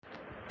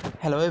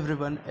Hello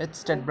everyone,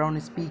 it's Ted Brown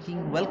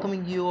speaking,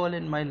 welcoming you all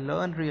in my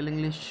Learn Real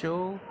English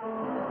show.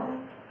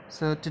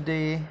 So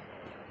today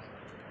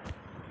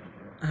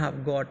I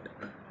have got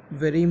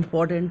very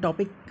important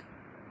topic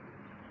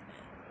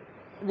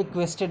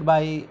requested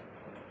by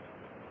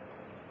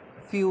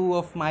few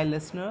of my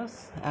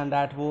listeners, and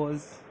that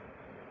was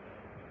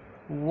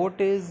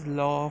what is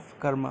law of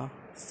karma?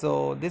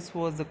 So this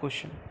was the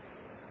question.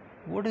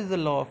 What is the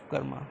law of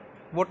karma?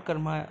 What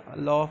karma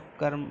law of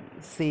karma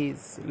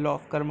says? Law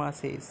of karma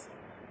says.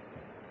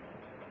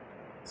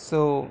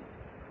 So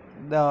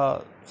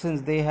the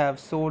since they have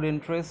showed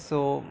interest,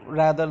 so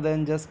rather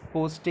than just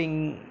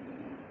posting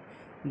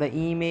the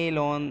email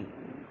on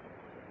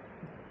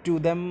to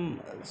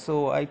them,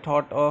 so I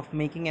thought of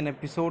making an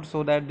episode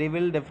so that they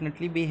will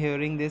definitely be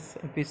hearing this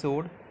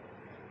episode.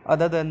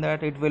 Other than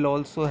that, it will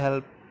also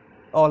help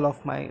all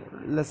of my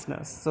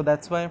listeners, so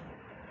that's why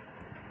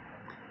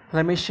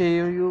let me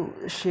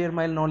share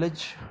my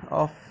knowledge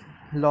of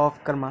law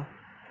of karma.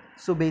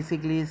 So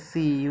basically,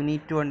 see, you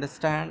need to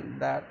understand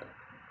that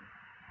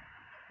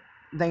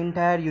the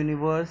entire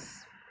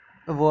universe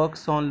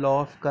works on law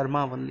of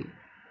karma only.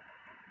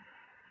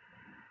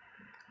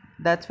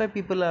 That's why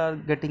people are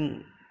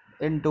getting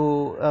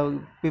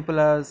into people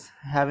are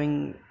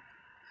having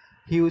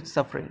huge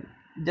suffering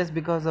just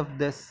because of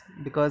this,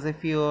 because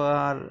if you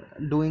are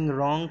doing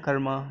wrong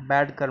karma,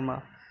 bad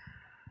karma,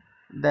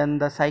 then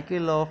the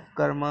cycle of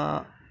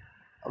karma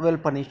will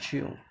punish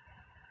you,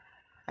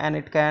 and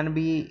it can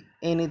be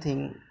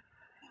anything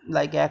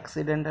like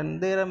accident,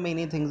 and there are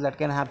many things that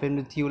can happen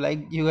with you. Like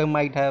you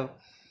might have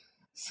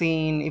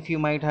seen, if you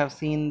might have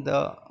seen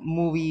the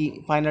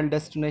movie Final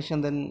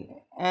Destination, then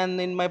and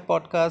in my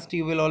podcast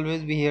you will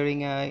always be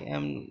hearing I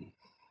am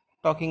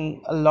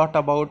talking a lot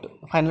about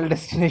Final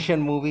Destination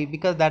movie,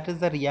 because that is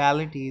the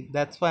reality.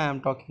 That's why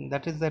I'm talking.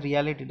 That is the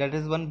reality. That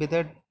is one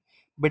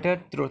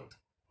bitter truth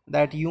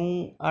that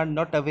you are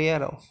not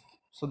aware of.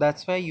 So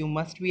that's why you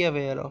must be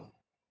aware of,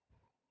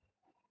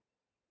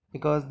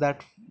 because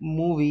that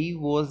movie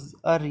was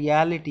a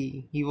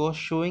reality. He was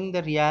showing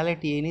the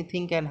reality.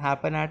 Anything can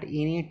happen at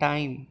any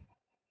time.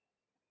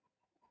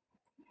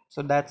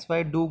 So that's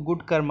why do good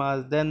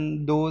karmas,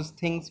 then those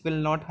things will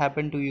not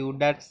happen to you.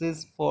 That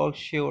is for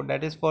sure.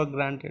 That is for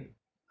granted.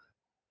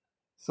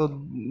 So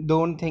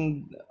don't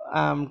think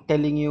I'm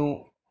telling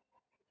you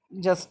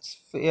just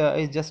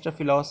it's just a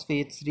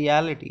philosophy. It's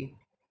reality.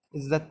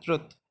 It's the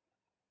truth.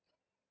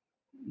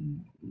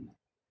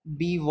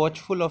 Be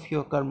watchful of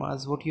your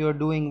karmas, what you are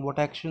doing, what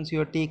actions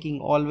you are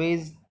taking.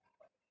 Always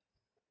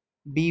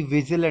be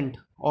vigilant.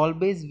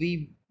 Always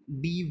be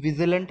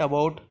vigilant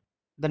about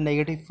the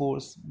negative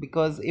force,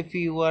 because if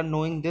you are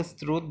knowing this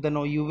truth, then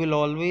you will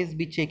always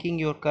be checking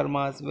your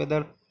karmas,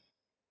 whether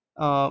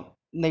uh,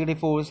 negative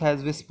force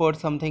has whispered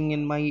something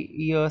in my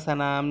ears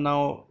and I am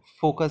now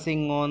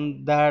focusing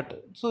on that.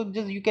 So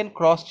just you can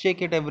cross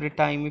check it every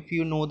time if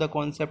you know the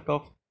concept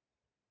of,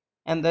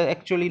 and the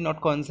actually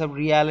not concept,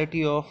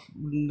 reality of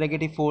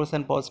negative force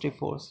and positive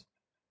force.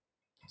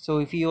 So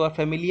if you are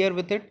familiar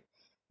with it,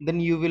 then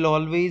you will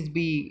always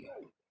be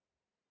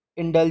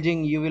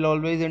indulging, you will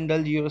always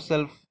indulge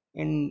yourself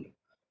in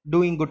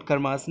doing good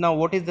karmas. Now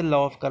what is the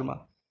law of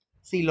karma?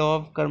 See, law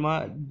of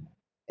karma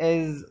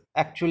is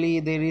actually,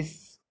 there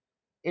is,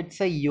 it's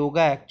a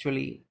yoga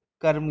actually,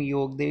 karma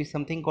yoga. There is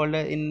something called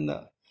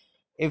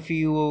if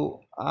you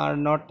are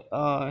not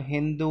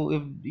Hindu,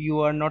 if you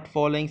are not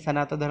following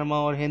Sanatana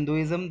Dharma or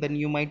Hinduism, then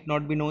you might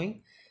not be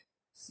knowing.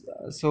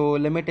 So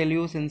let me tell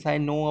you, since I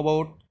know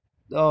about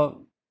uh,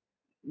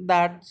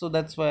 that, so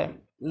that's why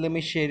let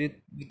me share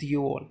it with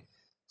you all.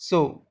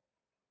 So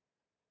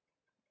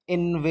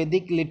in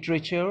Vedic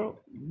literature,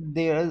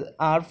 there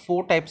are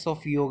four types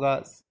of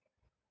yogas.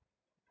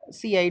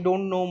 See, I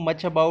don't know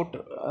much about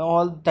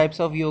all types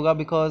of yoga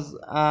because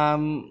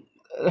I'm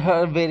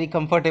very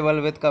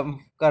comfortable with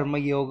karma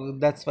yoga.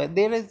 That's why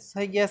there is,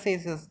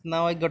 yes.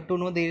 Now I got to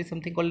know there is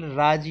something called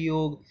Raj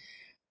Yoga.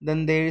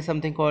 Then there is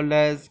something called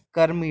as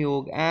Karma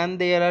Yoga, and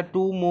there are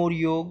two more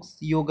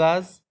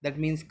yogas. That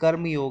means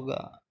Karma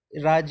Yoga,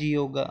 Raj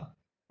Yoga,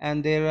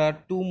 and there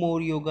are two more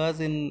yogas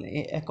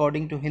in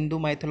according to Hindu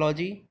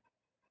mythology,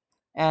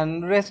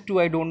 and rest too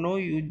I don't know.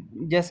 You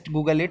just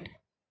Google it,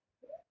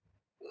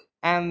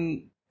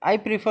 and I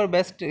prefer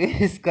best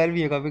is Karma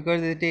Yoga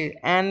because it is,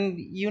 and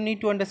you need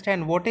to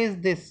understand what is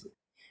this.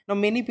 Now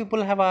many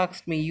people have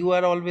asked me, you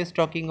are always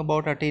talking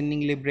about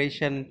attaining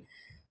liberation,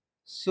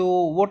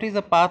 so what is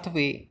the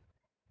pathway?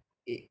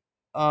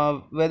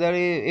 Whether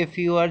if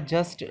you are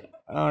just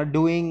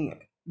doing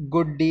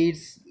good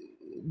deeds,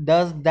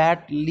 does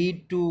that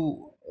lead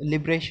to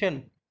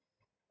liberation,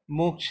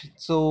 moksha?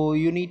 So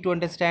you need to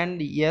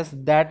understand, yes,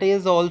 that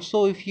is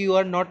also if you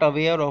are not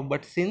aware of,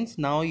 but since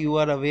now you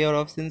are aware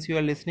of, since you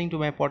are listening to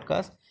my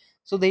podcast,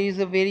 so there is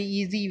a very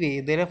easy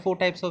way. There are four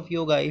types of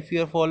yoga. If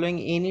you are following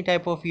any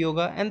type of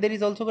yoga, and there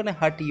is also gonna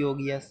hatha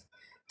yoga, yes,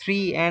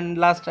 three, and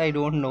last I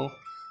don't know.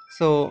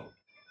 So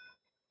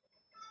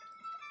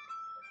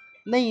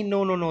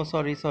no,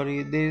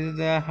 sorry. There is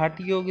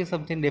Hatha Yoga is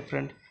something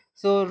different.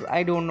 So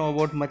I don't know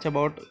about much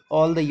about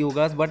all the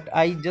yogas, but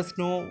I just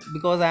know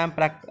because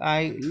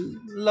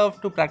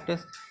love to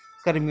practice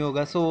karma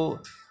yoga. So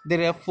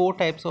there are four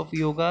types of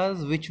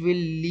yogas which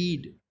will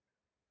lead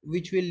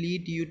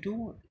you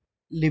to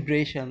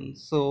liberation.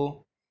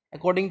 So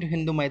according to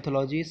Hindu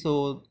mythology,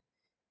 so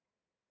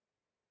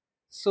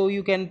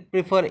you can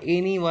prefer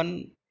any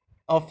one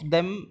of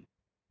them,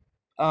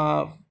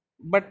 uh,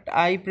 but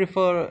I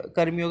prefer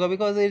karma yoga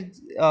because it's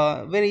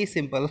very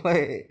simple.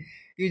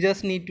 You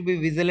just need to be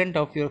vigilant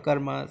of your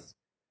karmas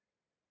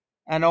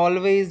and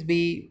always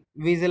be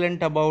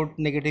vigilant about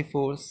negative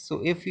force.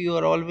 So if you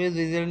are always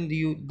vigilant,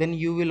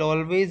 you will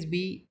always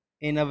be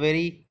in a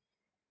very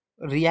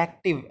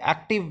reactive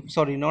active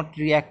sorry not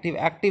reactive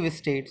active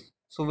state.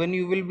 So when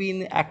you will be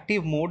in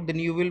active mode, then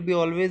you will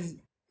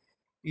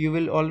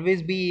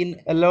always be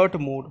in alert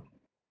mode,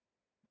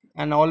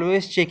 and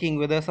always checking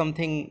whether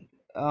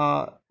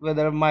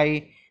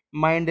my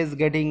mind is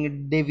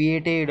getting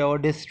deviated or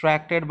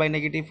distracted by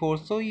negative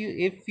force. So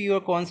if you are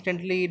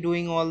constantly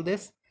doing all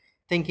this,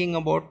 thinking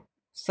about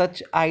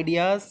such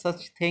ideas,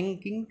 such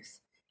thinkings,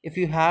 if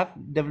you have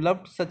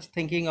developed such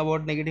thinking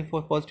about negative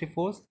force, positive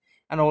force,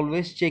 and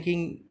always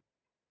checking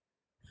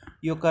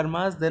your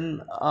karmas,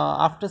 then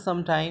after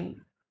some time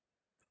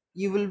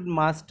you will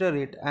master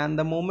it, and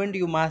the moment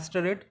you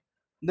master it,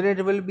 then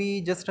it will be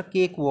just a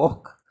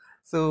cakewalk.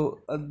 So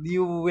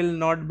you will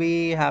not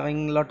be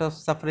having a lot of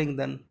suffering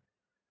then.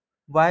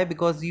 Why?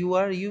 Because you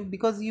are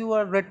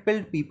red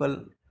pilled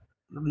people.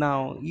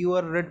 Now you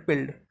are red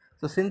pilled.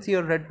 So since you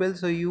are red pilled,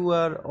 so you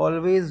are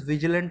always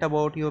vigilant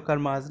about your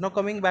karmas. Now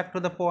coming back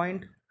to the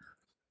point,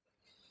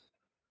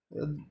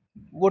 uh,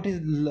 what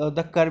is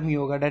the karma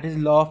yoga, that is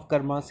law of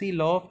karma. See,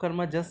 law of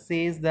karma just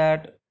says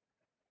that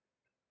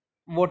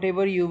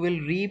whatever you will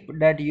reap,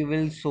 that you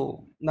will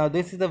sow. Now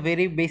this is a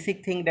very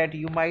basic thing that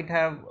you might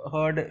have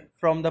heard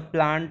from the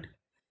plant.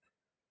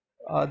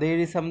 There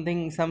is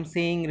some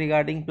saying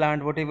regarding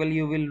plant: whatever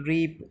you will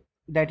reap,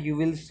 that you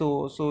will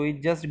sow. So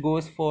it just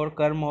goes for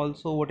karma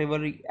also.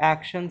 Whatever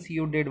actions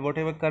you did,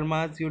 whatever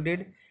karmas you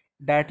did,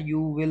 that you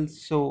will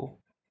sow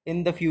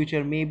in the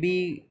future,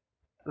 maybe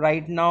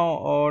right now,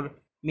 or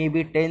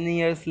maybe 10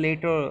 years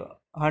later,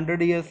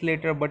 100 years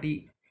later, but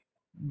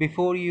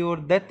before your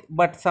death.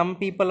 But some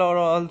people are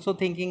also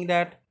thinking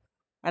that,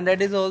 and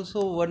that is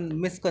also one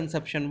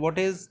misconception. What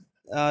is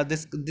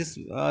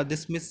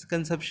this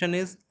misconception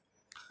is,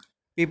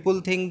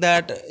 people think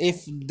that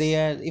if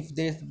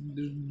they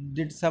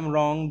did some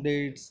wrong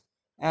deeds,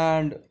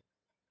 and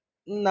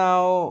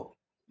now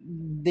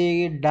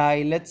they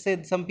die. Let's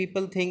say some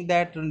people think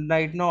that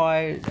right now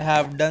I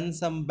have done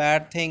some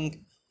bad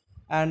thing,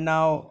 and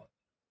now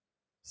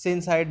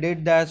since I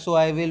did that, so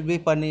I will be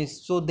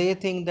punished. So they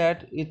think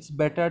that it's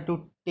better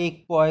to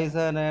take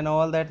poison and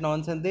all that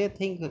nonsense. They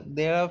think,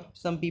 there are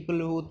some people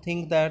who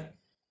think that,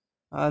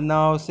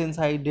 now since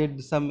I did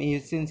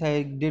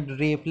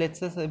rape, let's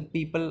say some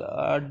people,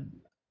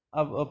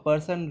 a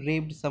person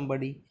raped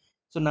somebody.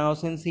 So now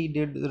since he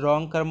did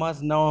wrong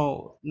karmas,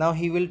 now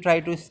he will try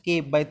to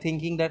escape by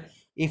thinking that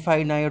if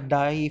I now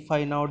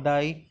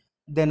die,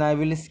 then I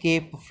will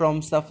escape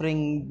from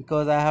suffering,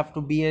 because I have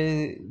to be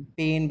a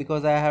pain,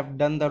 because I have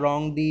done the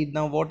wrong deed.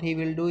 Now what he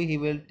will do, he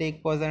will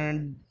take poison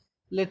and,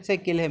 let's say,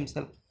 kill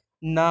himself.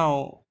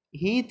 Now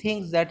he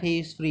thinks that he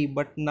is free,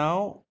 but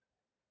now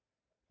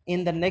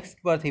in the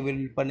next birth he will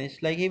be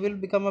punished. Like, he will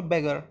become a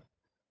beggar,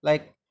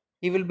 like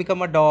he will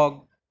become a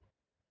dog,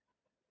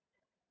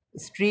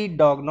 street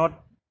dog,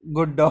 not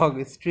good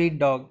dog, street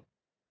dog.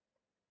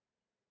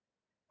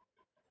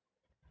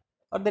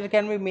 Or there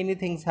can be many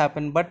things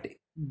happen, but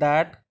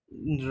that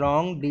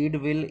wrong deed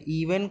will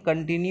even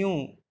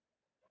continue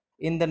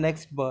in the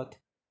next birth.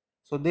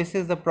 So this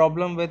is the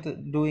problem with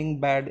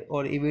doing bad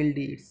or evil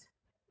deeds.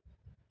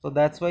 So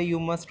that's why you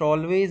must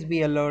always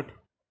be alert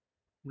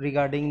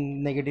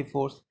regarding negative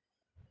force.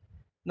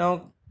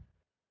 Now,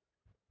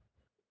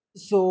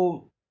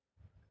 so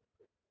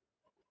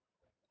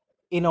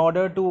in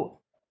order to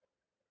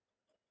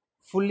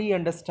fully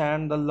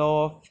understand the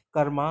law of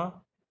karma,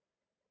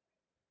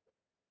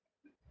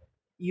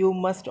 you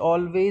must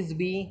always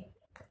be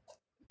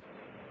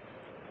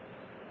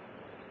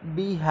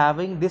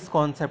having this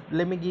concept.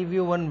 Let me give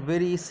you one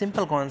very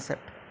simple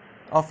concept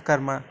of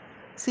karma.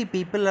 See,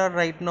 people are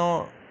right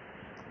now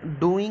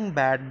doing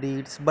bad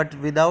deeds, but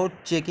without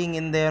checking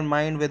in their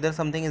mind whether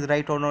something is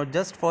right or not.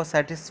 Just for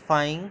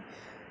satisfying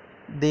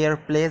their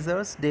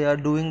pleasures, they are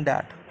doing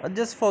that, or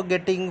just for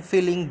getting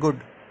feeling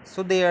good,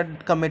 so they are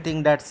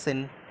committing that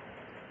sin.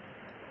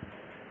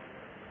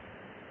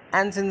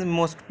 And since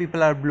most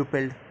people are blue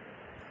pilled,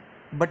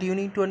 but you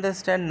need to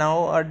understand,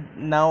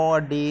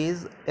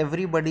 nowadays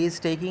everybody is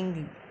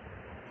taking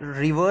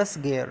reverse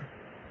gear.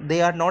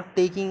 They are not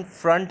taking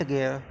front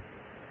gear,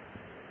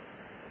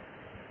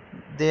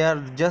 they are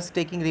just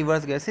taking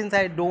reverse gear. Since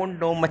I don't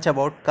know much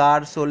about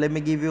cars, so let me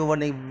give you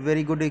one a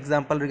very good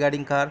example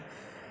regarding car.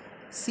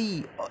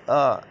 See,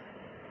 uh,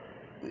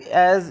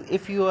 as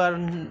if you are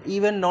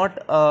even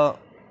not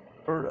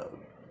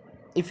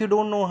if you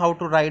don't know how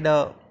to ride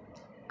a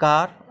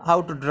car,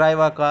 how to drive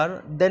a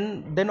car,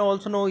 then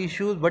also no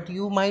issues. But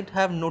you might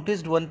have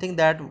noticed one thing,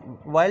 that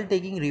while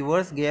taking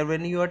reverse gear,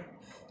 when you are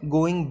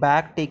going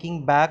back,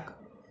 taking back,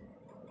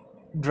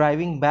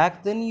 driving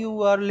back, then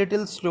you are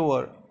little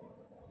slower.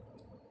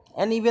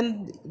 And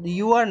even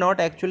you are not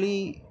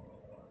actually,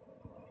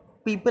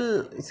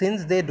 people,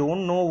 since they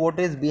don't know what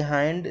is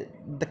behind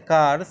the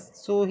cars,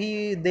 so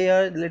they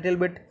are little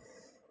bit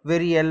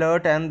very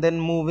alert and then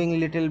moving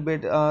little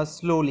bit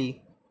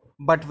slowly.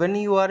 But when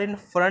you are in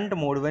front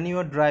mode, when you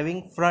are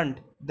driving front,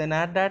 then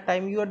at that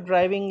time you are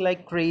driving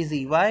like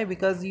crazy. Why?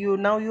 Because you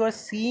are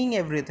seeing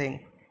everything.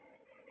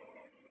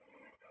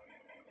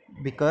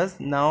 Because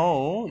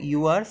now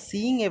you are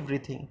seeing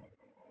everything.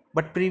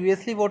 But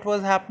previously what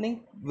was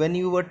happening, when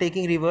you were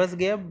taking reverse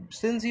gear,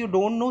 since you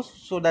don't know,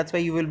 so that's why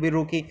you will be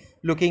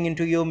looking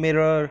into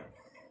your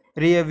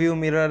rear view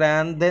mirror,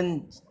 and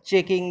then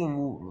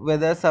checking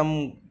whether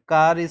some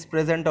car is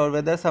present or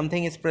whether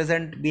something is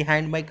present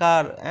behind my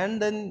car.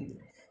 And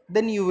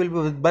then you will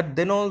be, but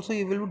then also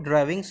you will be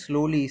driving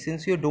slowly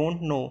since you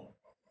don't know.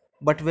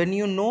 But when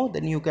you know,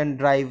 then you can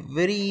drive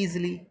very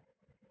easily.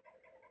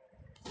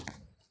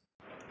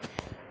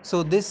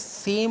 So this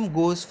same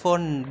goes for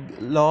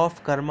law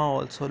of karma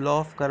also. Law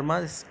of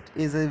karma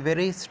is a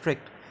very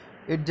strict.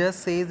 It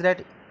just says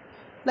that,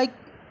 like,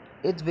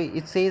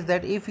 it says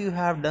that if you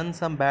have done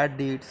some bad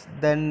deeds,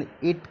 then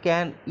it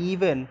can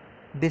even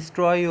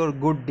destroy your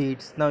good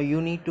deeds. Now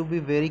you need to be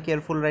very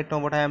careful right now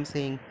what I am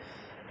saying.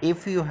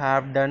 If you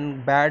have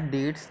done bad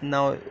deeds,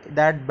 now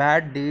that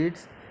bad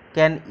deeds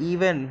can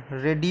even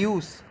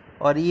reduce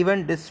or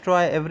even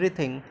destroy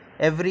everything,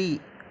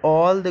 every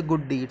all the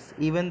good deeds.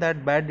 Even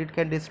that bad deed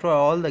can destroy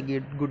all the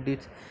good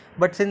deeds.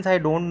 But since I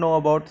don't know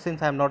about,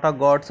 since I'm not a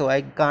god, so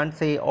I can't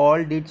say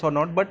all deeds or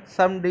not, but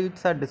some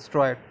deeds are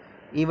destroyed.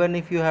 Even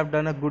if you have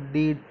done a good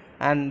deed,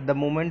 and the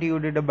moment you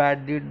did a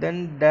bad deed,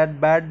 then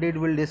that bad deed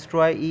will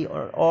destroy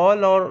or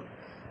all or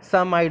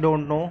some, I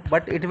don't know,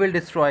 but it will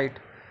destroy it.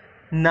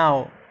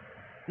 Now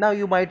now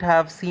you might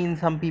have seen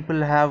some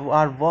people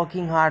are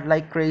working hard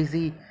like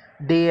crazy,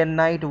 day and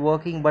night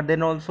working, but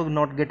then also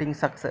not getting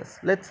success.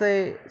 Let's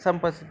say some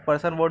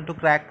person want to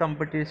crack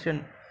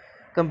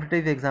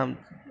competitive exam.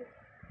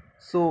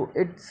 So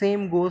it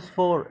same goes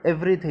for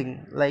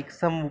everything. Like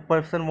some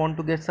person want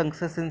to get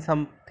success in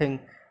something,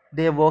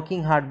 they are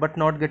working hard but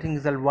not getting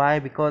result. Why?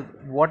 Because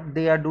what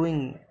they are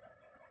doing,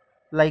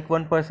 like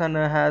one person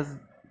has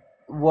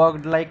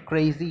worked like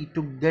crazy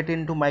to get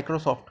into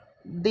Microsoft,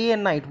 day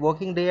and night,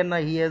 working day and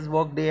night. He has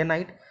worked day and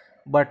night,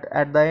 but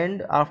at the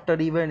end, after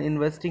even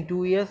investing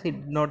 2 years, he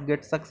did not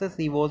get success.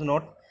 He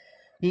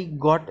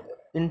got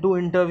into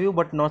interview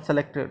but not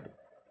selected.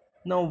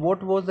 Now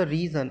what was the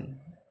reason?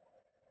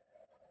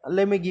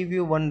 Let me give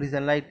you one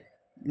reason. Like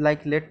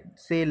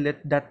let's say,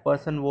 let that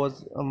person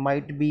was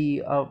might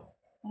be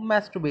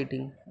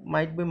masturbating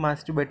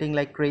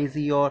like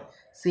crazy, or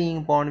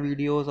seeing porn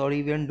videos, or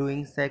even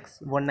doing sex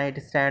one night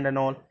stand and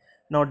all.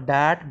 Now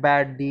that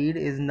bad deed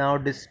is now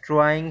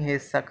destroying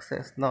his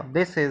success. Now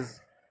this is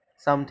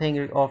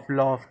something of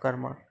law of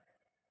karma,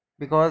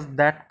 because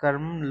that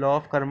law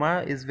of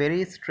karma is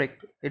very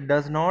strict. It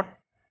does not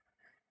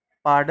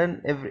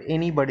pardon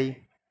anybody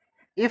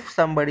if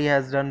somebody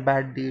has done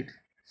bad deeds.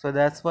 So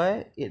that's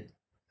why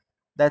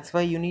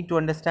you need to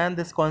understand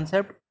this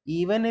concept.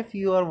 Even if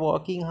you are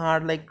working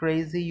hard like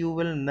crazy, you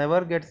will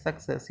never get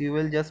success. You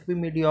will just be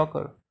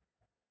mediocre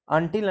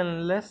until and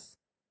unless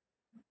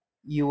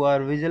you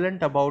are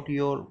vigilant about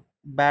your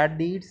bad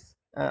deeds,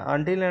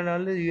 until and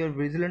unless you are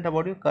vigilant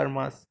about your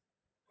karmas.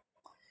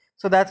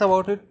 So that's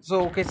about it.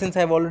 So okay, since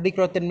I've already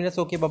crossed 10 minutes,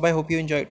 okay, bye bye, hope you enjoyed.